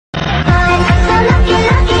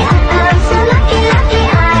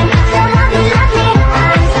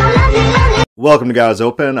Welcome to God is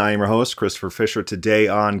Open. I am your host, Christopher Fisher. Today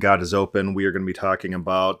on God is Open, we are going to be talking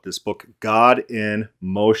about this book, God in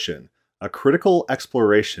Motion, a critical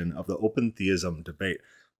exploration of the open theism debate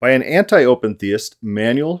by an anti-open theist,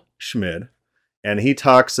 Manuel Schmid. And he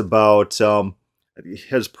talks about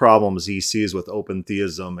his problems he sees with open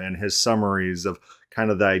theism and his summaries of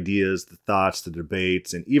kind of the ideas, the thoughts, the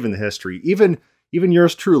debates, and even the history. Even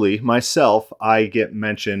yours truly, myself, I get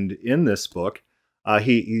mentioned in this book.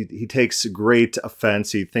 He takes great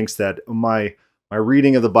offense. He thinks that my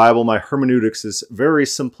reading of the Bible, my hermeneutics is very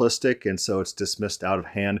simplistic, and so it's dismissed out of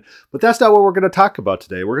hand. But that's not what we're going to talk about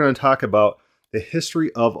today. We're going to talk about the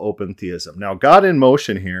history of open theism. Now, God in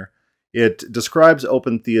Motion here, it describes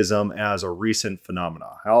open theism as a recent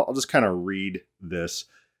phenomenon. I'll just kind of read this.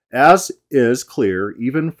 As is clear,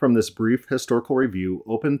 even from this brief historical review,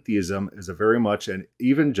 open theism is a very much an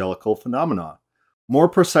evangelical phenomenon. More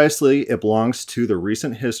precisely, it belongs to the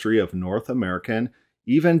recent history of North American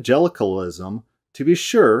evangelicalism. To be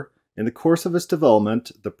sure, in the course of its development,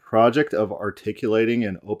 the project of articulating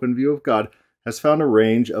an open view of God has found a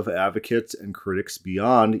range of advocates and critics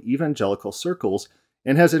beyond evangelical circles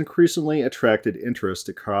and has increasingly attracted interest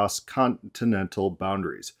across continental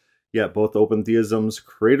boundaries. Yet both open theism's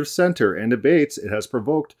creative center and debates it has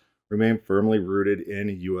provoked remain firmly rooted in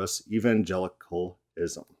U.S.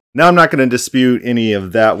 evangelicalism. Now, I'm not going to dispute any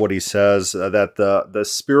of that, what he says, that the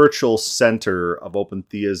spiritual center of open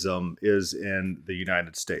theism is in the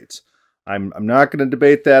United States. I'm not going to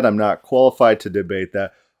debate that. I'm not qualified to debate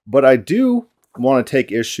that. But I do want to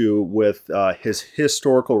take issue with his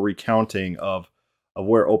historical recounting of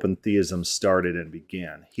where open theism started and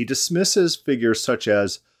began. He dismisses figures such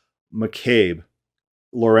as McCabe,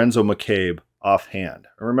 Lorenzo McCabe, offhand.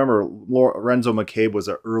 Remember, Lorenzo McCabe was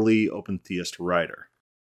an early open theist writer.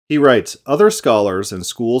 He writes, other scholars and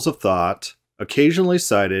schools of thought occasionally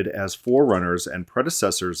cited as forerunners and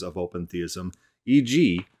predecessors of open theism,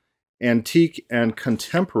 e.g., antique and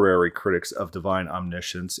contemporary critics of divine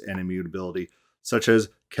omniscience and immutability, such as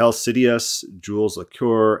Chalcidius, Jules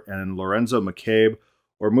Lecoeur, and Lorenzo McCabe,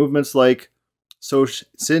 or movements like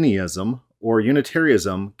Socinianism or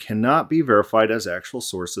Unitarianism cannot be verified as actual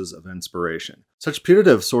sources of inspiration. Such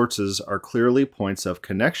putative sources are clearly points of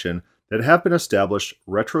connection that have been established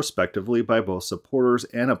retrospectively by both supporters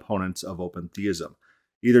and opponents of open theism,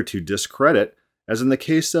 either to discredit, as in the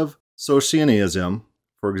case of Socinianism,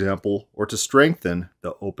 for example, or to strengthen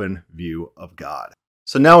the open view of God.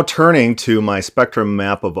 So now turning to my spectrum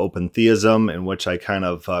map of open theism, in which I kind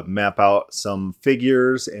of map out some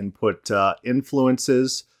figures and put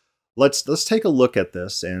influences. Let's take a look at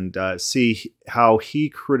this and see how he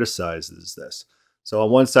criticizes this. So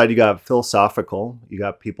on one side, you got philosophical. You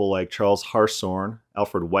got people like Charles Hartshorne,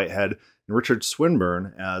 Alfred Whitehead, and Richard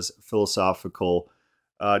Swinburne as philosophical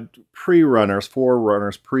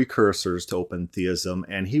forerunners, precursors to open theism.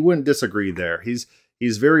 And he wouldn't disagree there. He's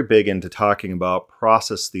very big into talking about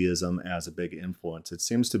process theism as a big influence. It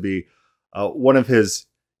seems to be one of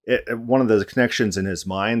the connections in his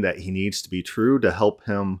mind that he needs to be true to help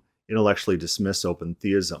him intellectually dismiss open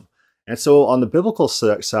theism. And so on the biblical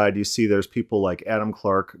side, you see there's people like Adam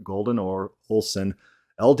Clarke, Gordon Olson,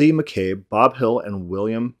 L.D. McCabe, Bob Hill, and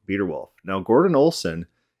William Biederwolf. Now, Gordon Olson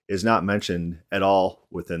is not mentioned at all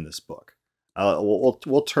within this book.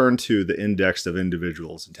 We'll turn to the index of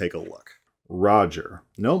individuals and take a look. Roger.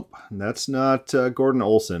 Nope, that's not Gordon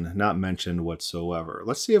Olson, not mentioned whatsoever.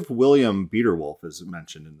 Let's see if William Biederwolf is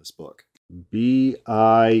mentioned in this book.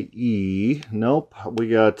 B-I-E. Nope. We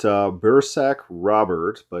got Bursack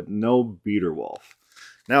Robert, but no Biederwolf.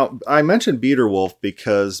 Now, I mentioned Biederwolf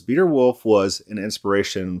because Biederwolf was an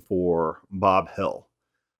inspiration for Bob Hill.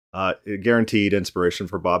 Guaranteed inspiration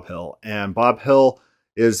for Bob Hill. And Bob Hill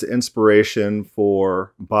is inspiration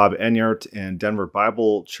for Bob Enyart and Denver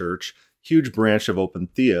Bible Church, huge branch of open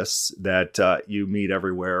theists that you meet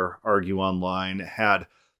everywhere, argue online, had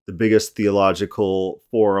the biggest theological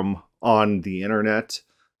forum on the internet,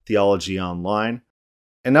 Theology Online.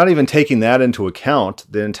 And not even taking that into account,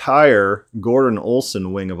 the entire Gordon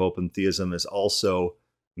Olson wing of open theism is also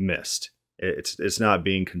missed. It's not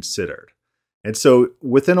being considered. And so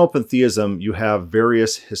within open theism, you have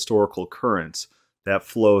various historical currents that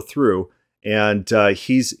flow through. And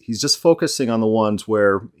he's just focusing on the ones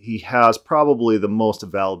where he has probably the most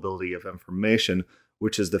availability of information,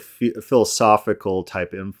 which is the philosophical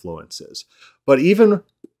type influences. But even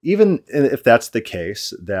if that's the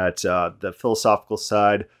case, that the philosophical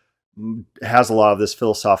side has a lot of this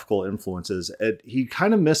philosophical influences, he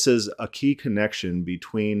kind of misses a key connection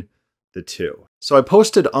between the two. So I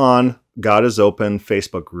posted on God is Open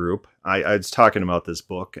Facebook group. I was talking about this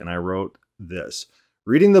book and I wrote this.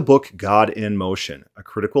 Reading the book God in Motion, a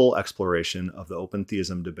critical exploration of the open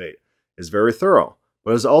theism debate, is very thorough,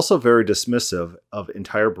 but is also very dismissive of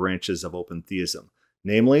entire branches of open theism,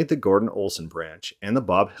 namely the Gordon Olson branch and the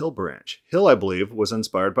Bob Hill branch. Hill, I believe, was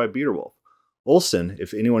inspired by Beetewolf. Olson,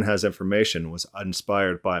 if anyone has information, was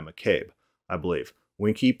inspired by McCabe, I believe.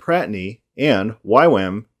 Winky, Pratney, and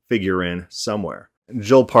YWAM figure in somewhere.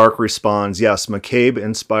 Jill Park responds, yes, McCabe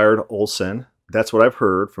inspired Olson. That's what I've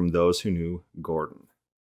heard from those who knew Gordon.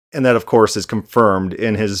 And that, of course, is confirmed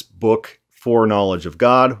in his book, Foreknowledge of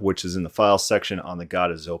God, which is in the file section on the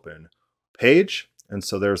God is Open page. And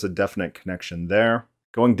so there's a definite connection there.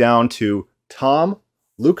 Going down to Tom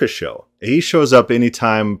Lukashow. He shows up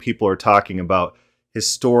anytime people are talking about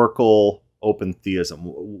historical open theism.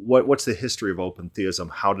 What's the history of open theism?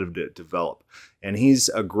 How did it develop? And he's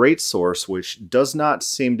a great source, which does not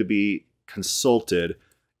seem to be consulted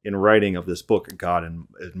in writing of this book, God in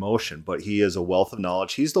Motion, but he is a wealth of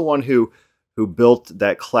knowledge. He's the one who built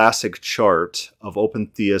that classic chart of open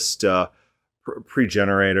theist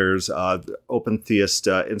pre-generators, open theist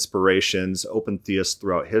inspirations, open theists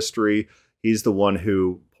throughout history. He's the one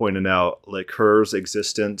who pointed out Lacan's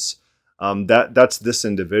existence. That's this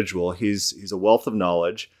individual. He's a wealth of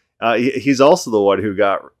knowledge. He's also the one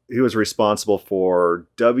who was responsible for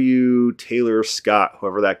W. Taylor Scott,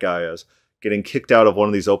 whoever that guy is, getting kicked out of one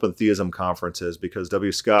of these open theism conferences because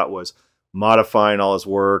W. Scott was modifying all his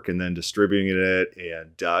work and then distributing it,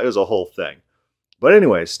 and it was a whole thing. But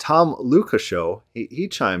anyways, Tom Lukashow, he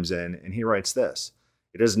chimes in and he writes this.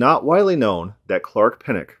 It is not widely known that Clark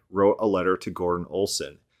Pinnock wrote a letter to Gordon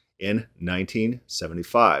Olson in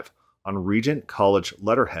 1975 on Regent College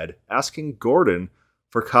letterhead asking Gordon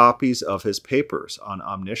for copies of his papers on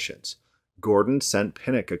omniscience. Gordon sent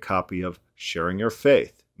Pinnock a copy of Sharing Your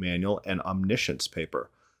Faith Manual and Omniscience paper.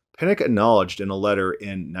 Pinnock acknowledged in a letter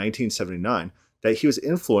in 1979 that he was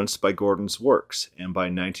influenced by Gordon's works, and by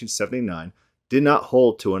 1979 did not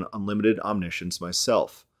hold to an unlimited omniscience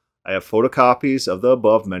myself. I have photocopies of the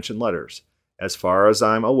above-mentioned letters. As far as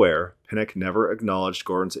I'm aware, Pinnock never acknowledged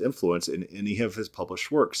Gordon's influence in any of his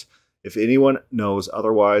published works. If anyone knows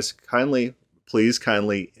otherwise, please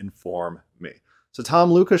kindly inform me. So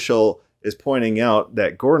Tom Lukashow is pointing out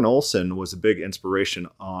that Gordon Olson was a big inspiration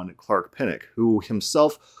on Clark Pinnock, who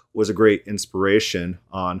himself was a great inspiration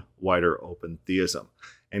on wider open theism.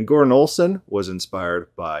 And Gordon Olson was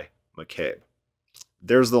inspired by McCabe.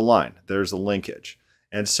 There's the line. There's the linkage.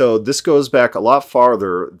 And so this goes back a lot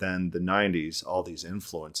farther than the 90s, all these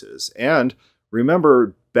influences. And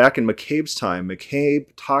remember, back in McCabe's time, McCabe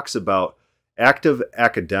talks about active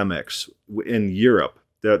academics in Europe,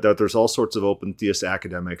 that there's all sorts of open theist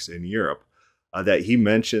academics in Europe that he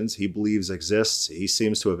mentions, he believes exists. He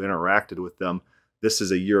seems to have interacted with them. This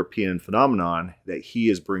is a European phenomenon that he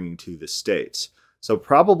is bringing to the States. So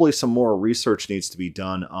probably some more research needs to be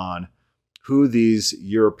done on who these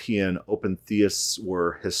European open theists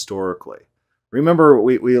were historically. Remember,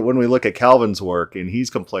 when we look at Calvin's work, and he's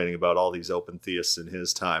complaining about all these open theists in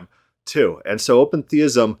his time too. And so open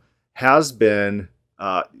theism has been,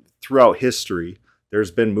 throughout history, there's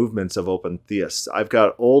been movements of open theists. I've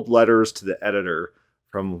got old letters to the editor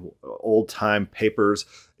from old time papers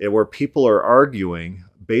where people are arguing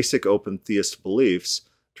basic open theist beliefs,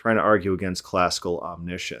 trying to argue against classical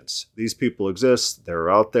omniscience. These people exist. They're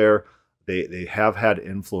out there. They have had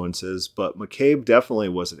influences, but McCabe definitely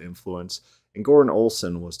was an influence, and Gordon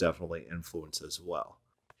Olson was definitely influenced as well.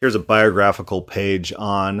 Here's a biographical page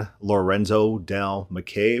on Lorenzo Del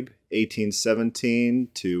McCabe, 1817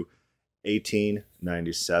 to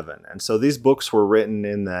 1897. And so these books were written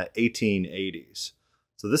in the 1880s.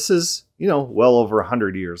 So this is, well over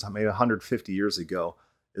 100 years, maybe 150 years ago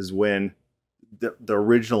is when the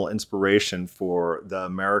original inspiration for the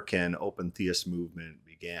American open theist movement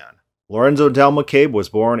began. Lorenzo Del McCabe was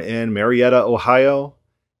born in Marietta, Ohio,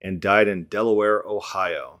 and died in Delaware,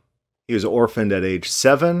 Ohio. He was orphaned at age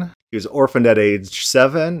 7.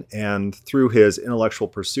 And through his intellectual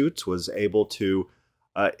pursuits was able to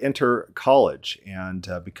enter college and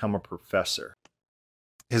become a professor.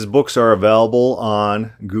 His books are available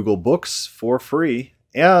on Google Books for free,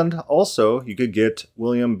 and also you could get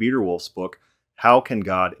William Beetewolf's book, How Can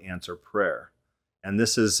God Answer Prayer? And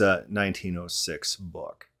this is a 1906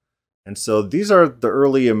 book. And so these are the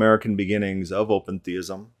early American beginnings of open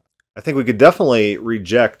theism. I think we could definitely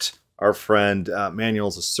reject our friend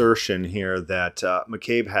Manuel's assertion here that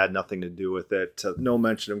McCabe had nothing to do with it. No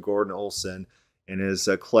mention of Gordon Olson and his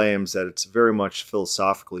claims that it's very much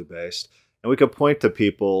philosophically based. And we could point to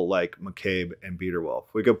people like McCabe and Beetewolf.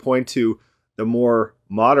 We could point to the more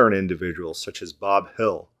modern individuals such as Bob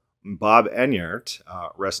Hill, Bob Enyart,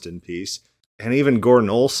 rest in peace, and even Gordon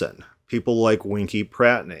Olson, people like Winky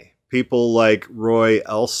Pratney, people like Roy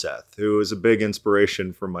Elseth, who is a big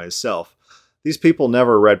inspiration for myself. These people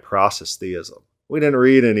never read process theism. We didn't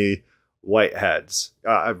read any Whiteheads.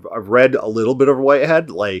 I've read a little bit of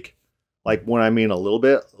Whitehead, like when I mean a little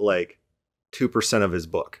bit, like 2% of his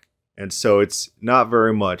book. And so it's not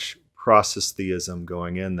very much process theism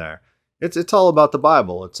going in there. It's all about the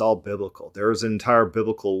Bible. It's all biblical. There is an entire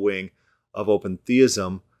biblical wing of open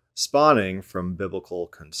theism spawning from biblical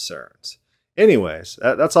concerns. Anyways,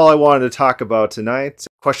 that's all I wanted to talk about tonight.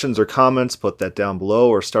 Questions or comments, put that down below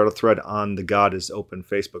or start a thread on the God is Open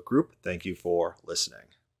Facebook group. Thank you for listening.